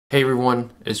Hey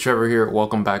everyone, it's Trevor here.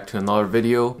 Welcome back to another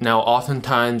video. Now,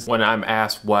 oftentimes when I'm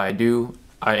asked what I do,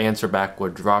 I answer back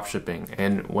with dropshipping.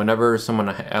 And whenever someone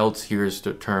else hears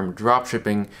the term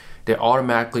dropshipping, they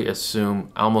automatically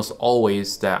assume almost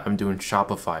always that I'm doing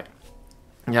Shopify.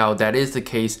 Now, that is the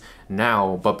case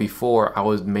now, but before I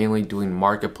was mainly doing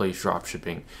marketplace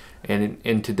dropshipping. And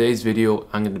in today's video,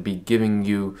 I'm going to be giving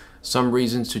you some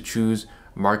reasons to choose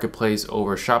marketplace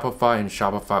over Shopify and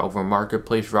Shopify over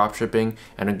marketplace dropshipping,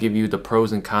 and I'll give you the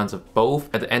pros and cons of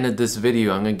both. At the end of this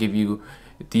video, I'm going to give you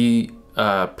the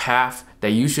path that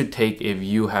you should take if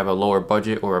you have a lower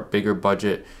budget or a bigger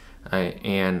budget,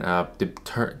 and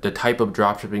the type of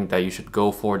dropshipping that you should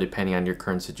go for depending on your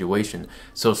current situation.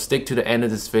 So stick to the end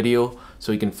of this video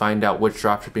so you can find out which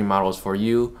dropshipping model is for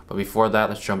you. But before that,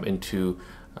 let's jump into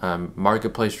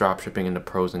marketplace dropshipping and the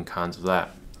pros and cons of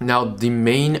that. Now, the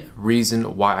main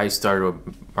reason why I started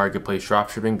with marketplace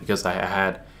dropshipping because I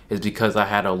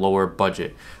had a lower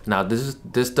budget. Now, this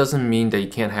doesn't mean that you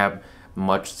can't have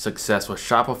much success with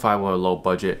Shopify with a low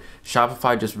budget.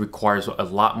 Shopify just requires a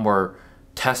lot more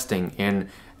testing, and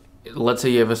let's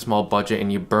say you have a small budget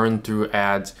and you burn through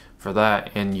ads for that,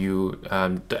 and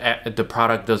the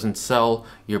product doesn't sell,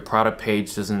 your product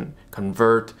page doesn't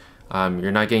convert,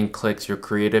 you're not getting clicks, your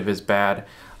creative is bad.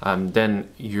 Then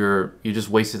you just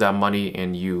wasted that money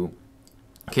and you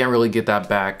can't really get that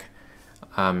back,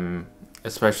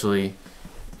 especially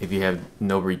if you have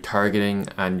no retargeting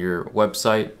on your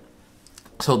website.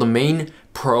 So the main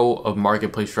pro of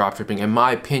marketplace dropshipping, in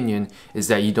my opinion, is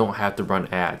that you don't have to run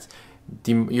ads.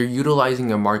 You're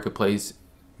utilizing a marketplace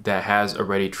that has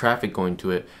already traffic going to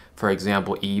it. For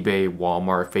example, eBay,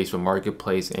 Walmart, Facebook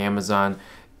Marketplace, Amazon.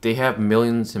 They have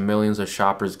millions and millions of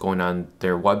shoppers going on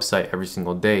their website every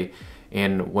single day.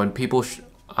 And when people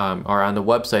are on the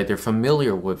website, they're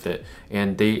familiar with it.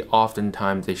 And they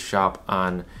oftentimes shop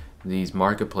on these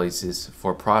marketplaces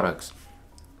for products.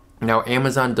 Now,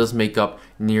 Amazon does make up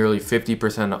nearly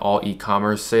 50% of all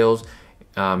e-commerce sales.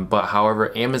 But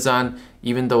however, Amazon,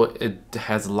 even though it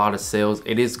has a lot of sales,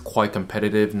 it is quite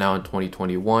competitive now in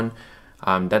 2021.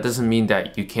 That doesn't mean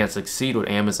that you can't succeed with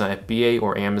Amazon FBA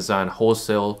or Amazon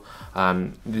wholesale.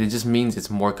 It just means it's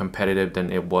more competitive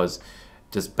than it was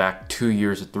just back 2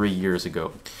 years or 3 years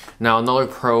ago. Now, another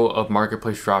pro of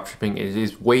marketplace dropshipping is it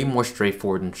is way more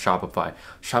straightforward than Shopify.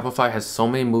 Shopify has so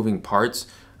many moving parts,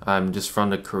 just from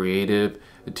the creative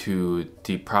to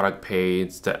the product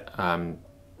page,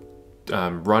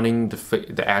 running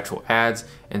the actual ads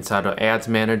inside the ads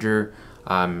manager,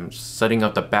 setting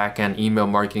up the back-end email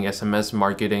marketing, SMS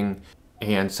marketing,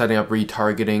 and setting up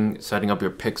retargeting, setting up your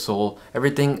pixel,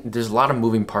 everything. There's a lot of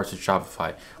moving parts to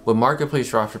Shopify. With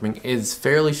marketplace dropshipping, it's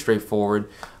fairly straightforward.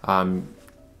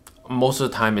 Most of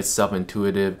the time it's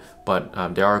self-intuitive,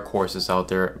 but there are courses out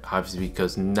there, obviously,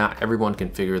 because not everyone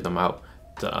can figure them out,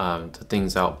 the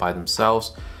things out by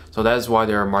themselves. So that is why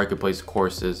there are marketplace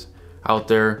courses out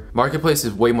there. Marketplace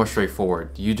is way more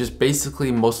straightforward. You just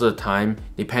basically, most of the time,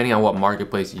 depending on what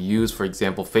marketplace you use, for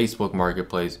example, Facebook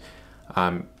Marketplace,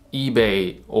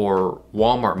 eBay or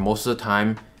Walmart, most of the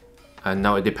time,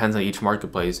 now it depends on each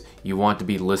marketplace, you want to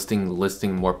be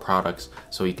listing more products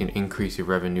so you can increase your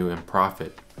revenue and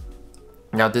profit.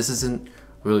 Now, this isn't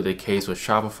really the case with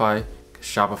Shopify.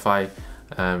 Shopify,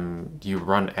 you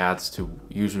run ads to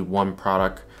usually one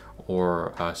product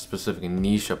or a specific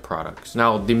niche of products.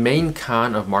 Now, the main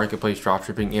con of marketplace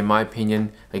dropshipping, in my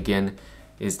opinion, again,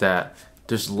 is that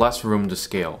there's less room to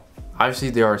scale.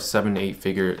 Obviously, there are 7 to 8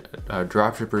 figure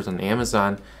dropshippers on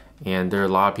Amazon, and there are a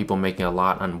lot of people making a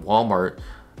lot on Walmart.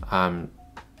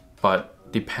 But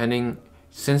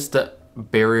since the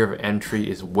barrier of entry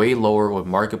is way lower with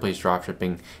marketplace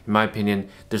dropshipping, in my opinion,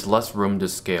 there's less room to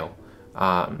scale.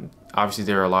 Obviously,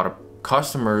 there are a lot of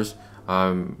customers,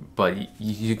 but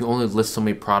you can only list so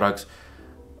many products,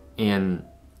 and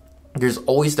there's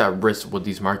always that risk with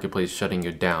these marketplaces shutting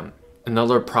you down.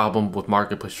 Another problem with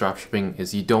marketplace dropshipping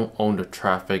is you don't own the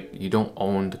traffic, you don't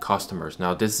own the customers.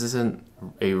 Now, this isn't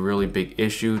a really big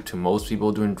issue to most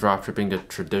people doing dropshipping, the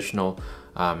traditional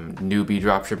newbie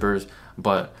dropshippers,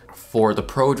 but for the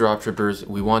pro dropshippers,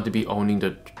 we want to be owning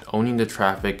the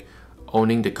traffic,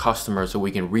 owning the customers, so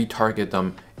we can retarget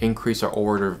them, increase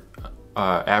our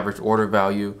average order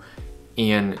value,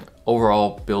 and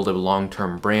overall build a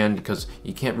long-term brand, because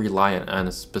you can't rely on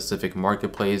a specific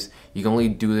marketplace. You can only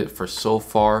do it for so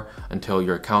far until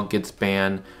your account gets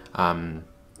banned,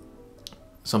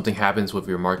 something happens with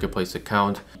your marketplace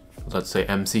account. Let's say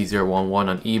MC011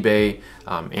 on eBay,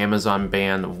 Amazon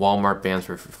banned, Walmart bans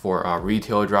for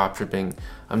retail dropshipping.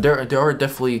 There are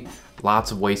definitely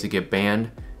lots of ways to get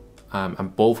banned,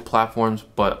 on both platforms,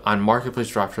 but on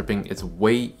marketplace dropshipping, it's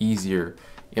way easier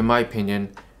in my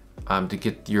opinion, to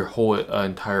get your whole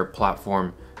entire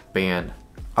platform banned.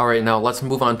 Alright, now let's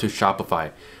move on to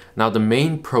Shopify. Now the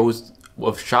main pros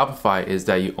of Shopify is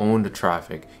that you own the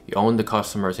traffic, you own the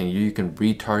customers, and you can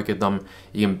retarget them.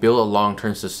 You can build a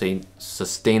long-term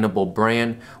sustainable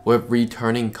brand with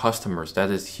returning customers. That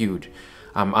is huge.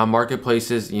 On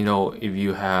marketplaces, you know, if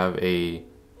you have a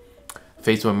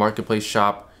Facebook Marketplace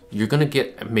shop, you're gonna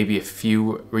get maybe a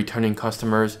few returning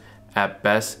customers at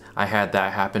best. I had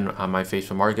that happen on my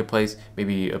Facebook Marketplace.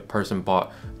 Maybe a person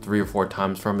bought 3 or 4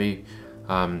 times from me.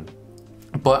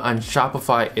 But on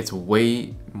Shopify, it's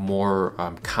way more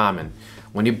common.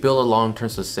 When you build a long-term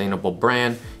sustainable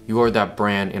brand, you are that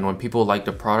brand, and when people like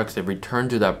the products, they return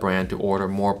to that brand to order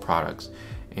more products.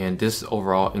 And this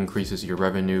overall increases your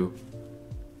revenue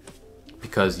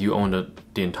because you own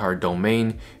the entire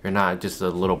domain. You're not just a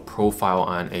little profile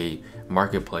on a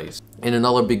marketplace. And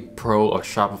another big pro of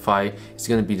Shopify is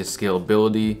going to be the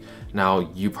scalability.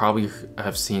 Now, you probably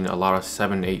have seen a lot of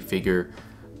 7-8 figure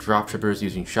dropshippers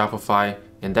using Shopify,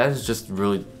 and that is just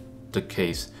really the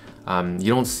case.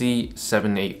 You don't see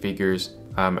 7-8 figures,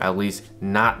 at least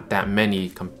not that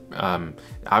many.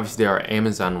 Obviously there are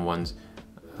Amazon ones,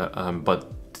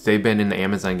 but they've been in the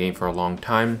Amazon game for a long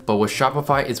time. But with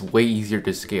Shopify, it's way easier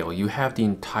to scale. You have the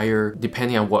entire,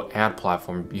 depending on what ad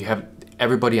platform, you have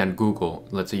everybody on Google.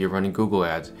 Let's say you're running Google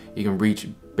ads, you can reach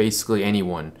basically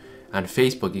anyone. On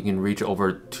Facebook, you can reach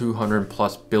over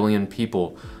 200+ billion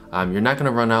people. You're not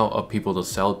gonna run out of people to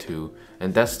sell to,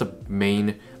 and that's the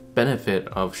main benefit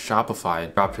of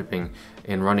Shopify dropshipping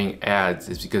and running ads,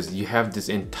 is because you have this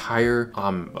entire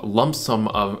lump sum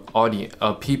of audience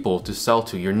of people to sell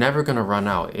to. You're never gonna run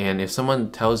out. And if someone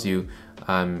tells you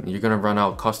you're gonna run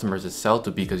out customers to sell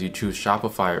to because you choose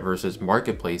Shopify versus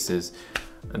marketplaces,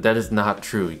 that is not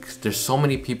true. There's so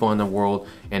many people in the world,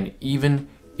 and even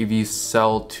if you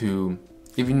sell to,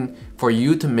 even for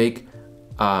you to make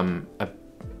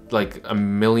like $1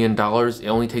 million, it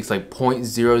only takes like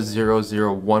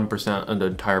 0.0001% of the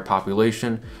entire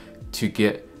population to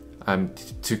get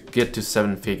to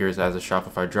 7 figures as a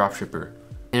Shopify dropshipper.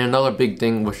 And another big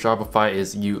thing with Shopify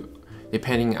is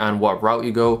depending on what route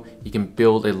you go, you can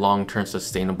build a long-term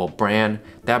sustainable brand.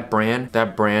 That brand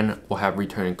will have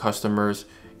returning customers.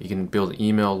 You can build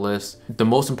email lists. The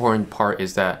most important part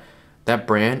is that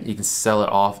brand, you can sell it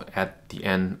off at the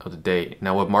end of the day.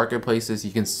 Now with marketplaces,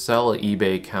 you can sell an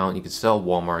eBay account, you can sell a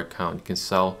Walmart account, you can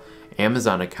sell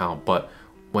Amazon account, but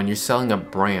when you're selling a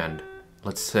brand,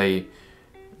 let's say,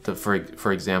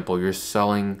 for example, you're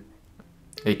selling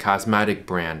a cosmetic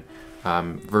brand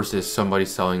versus somebody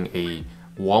selling a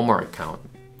Walmart account.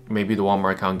 Maybe the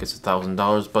Walmart account gets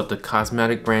 $1,000, but the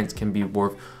cosmetic brands can be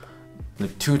worth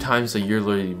 2 times the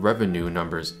yearly revenue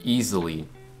numbers easily.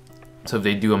 So if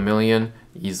they do $1 million,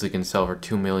 easily can sell for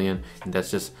 $2 million, and that's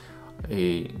just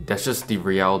the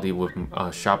reality with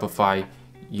Shopify.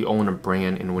 You own a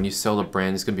brand, and when you sell the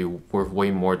brand, it's gonna be worth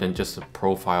way more than just a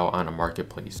profile on a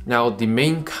marketplace. Now, the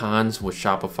main cons with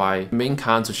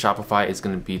Shopify is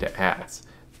gonna be the ads.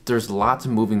 There's lots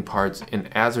of moving parts, and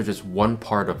ads are just one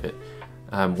part of it.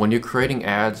 When you're creating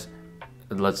ads,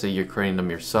 let's say you're creating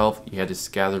them yourself, you had to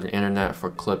scatter the internet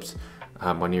for clips.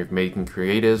 When you're making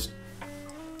creatives,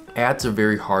 ads are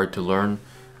very hard to learn,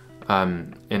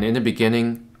 and in the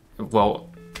beginning, well,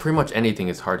 pretty much anything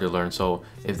is hard to learn. So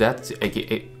if that's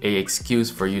a excuse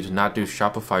for you to not do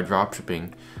Shopify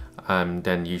dropshipping,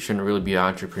 then you shouldn't really be an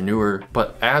entrepreneur.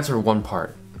 But ads are one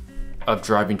part of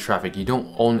driving traffic. You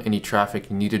don't own any traffic,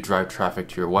 you need to drive traffic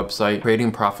to your website.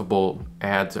 Creating profitable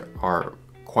ads are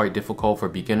quite difficult for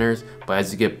beginners, but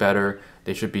as you get better,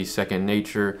 they should be second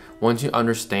nature. Once you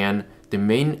understand, the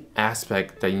main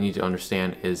aspect that you need to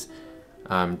understand is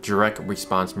direct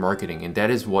response marketing, and that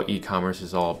is what e-commerce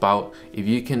is all about. If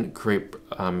you can create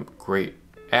great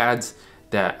ads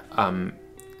that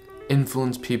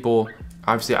influence people,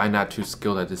 obviously I'm not too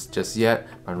skilled at this just yet.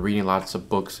 I'm reading lots of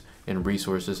books and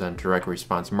resources on direct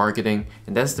response marketing,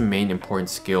 and that's the main important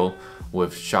skill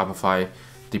with Shopify.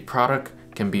 The product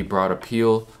can be broad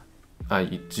appeal.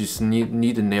 You just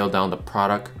need to nail down the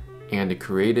product and the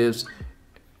creatives,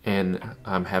 and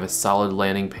have a solid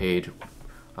landing page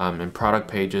and product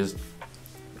pages,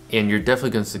 and you're definitely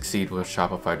going to succeed with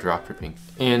Shopify dropshipping.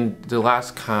 And the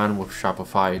last con with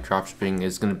Shopify dropshipping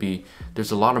is going to be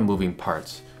there's a lot of moving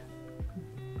parts.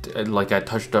 Like I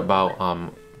touched about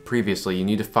previously, you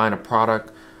need to find a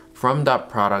product. From that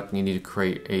product, you need to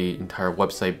create an entire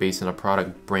website based on a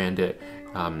product, brand it,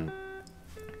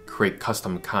 create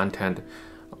custom content,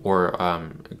 or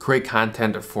create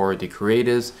content for the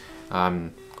creatives,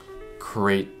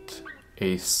 create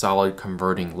a solid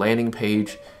converting landing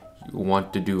page. you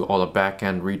want to do all the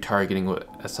back-end retargeting with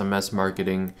SMS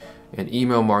marketing and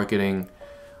email marketing,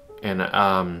 and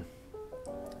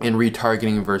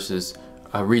retargeting versus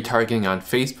retargeting on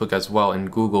Facebook as well,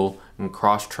 and Google, and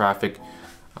cross-traffic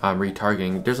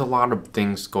retargeting. There's a lot of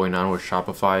things going on with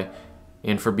Shopify,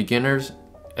 and for beginners,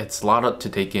 it's a lot to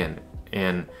take in.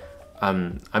 And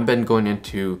I've been going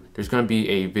into, there's going to be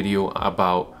a video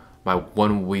about my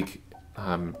 1 week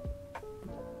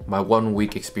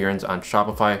experience on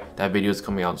Shopify. That video is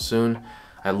coming out soon.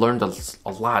 I learned a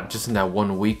lot just in that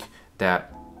 1 week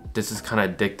that this is kind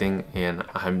of addicting, and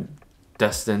I'm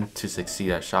destined to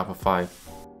succeed at Shopify.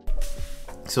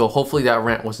 So hopefully that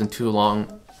rant wasn't too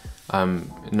long.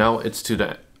 Now it's to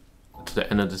the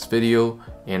end of this video,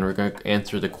 and we're going to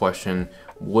answer the question,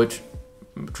 which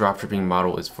dropshipping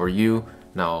model is for you.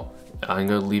 Now I'm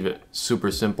going to leave it super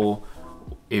simple.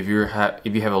 If you have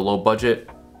a low budget,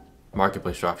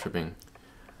 marketplace dropshipping.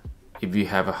 If you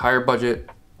have a higher budget,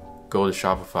 go to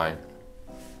Shopify.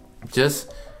 This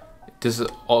is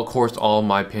of course all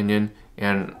my opinion,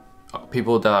 and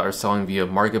people that are selling via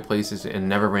marketplaces and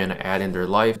never ran an ad in their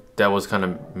life, that was kind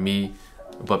of me.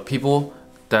 But people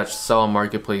that sell on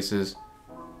marketplaces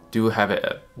do have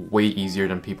it way easier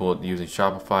than people using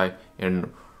Shopify,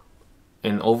 and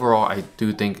overall I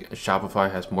do think Shopify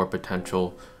has more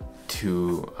potential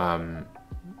to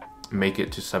make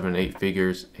it to 7-8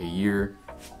 figures a year.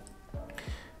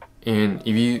 And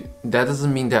that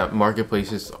doesn't mean that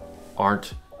marketplaces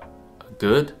aren't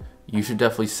good. You should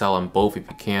definitely sell on both if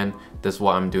you can. That's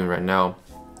what I'm doing right now.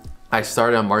 I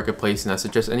started on marketplace, and I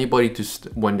suggest anybody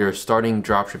when they're starting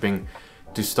dropshipping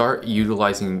to start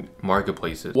utilizing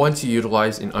marketplaces. Once you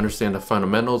utilize and understand the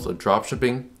fundamentals of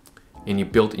dropshipping and you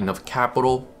build enough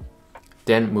capital,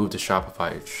 then move to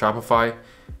Shopify. Shopify,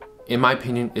 in my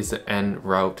opinion, is the end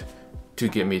route to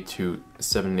get me to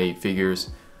 7-8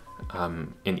 figures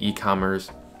in e-commerce.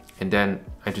 And then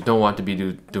I just don't want to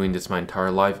be doing this my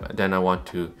entire life. Then I want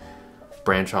to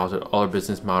branch out to other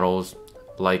business models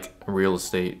like real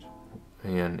estate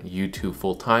and YouTube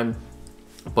full-time.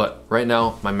 But right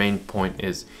now my main point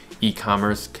is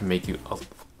e-commerce can make you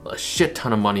a shit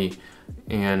ton of money,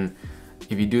 and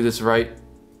if you do this right,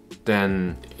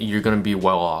 then you're gonna be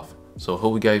well off. So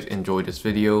hope you guys enjoyed this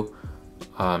video.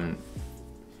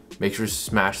 Make sure to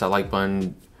smash that like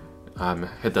button,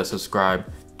 hit that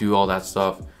subscribe, do all that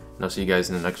stuff, and I'll see you guys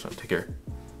in the next one. Take care.